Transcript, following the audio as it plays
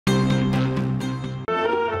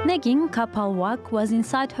Negin Kapalwak was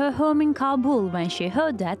inside her home in Kabul when she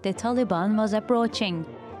heard that the Taliban was approaching.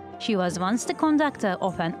 She was once the conductor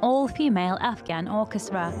of an all-female Afghan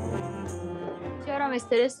orchestra.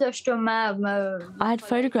 I had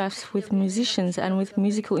photographs with musicians and with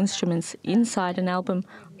musical instruments inside an album.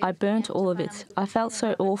 I burnt all of it. I felt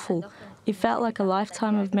so awful. It felt like a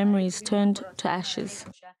lifetime of memories turned to ashes.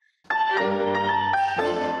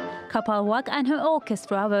 Kapalwak and her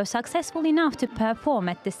orchestra were successful enough to perform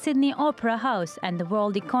at the Sydney Opera House and the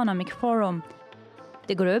World Economic Forum.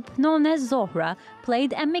 The group, known as Zohra,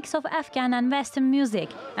 played a mix of Afghan and Western music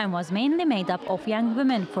and was mainly made up of young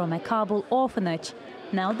women from a Kabul orphanage.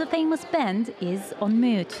 Now the famous band is on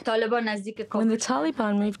mute. When the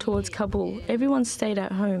Taliban moved towards Kabul, everyone stayed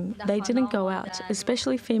at home. They didn't go out,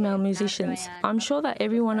 especially female musicians. I'm sure that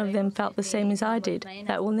every one of them felt the same as I did,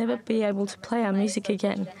 that we'll never be able to play our music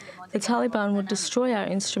again. The Taliban would destroy our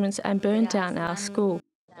instruments and burn down our school.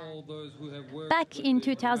 Back in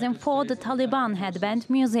 2004, the Taliban had banned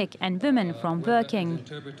music and women from working.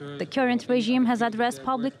 The current regime has addressed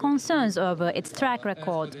public concerns over its track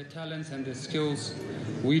record. Their talents and their skills,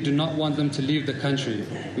 we do not want them to leave the country.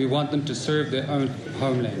 We want them to serve their own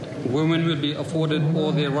homeland. Women will be afforded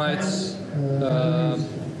all their rights,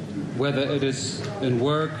 whether it is in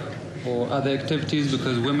work or other activities,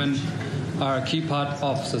 because women are a key part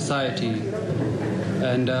of society.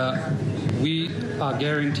 And we are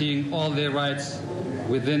guaranteeing all their rights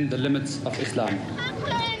within the limits of Islam.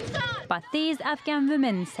 But these Afghan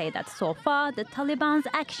women say that so far the Taliban's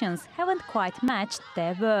actions haven't quite matched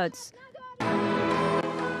their words.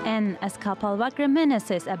 And as Kapalwak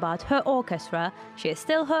reminisces about her orchestra, she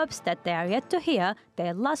still hopes that they are yet to hear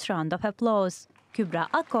their last round of applause. Kübra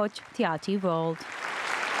Akoç, TRT World.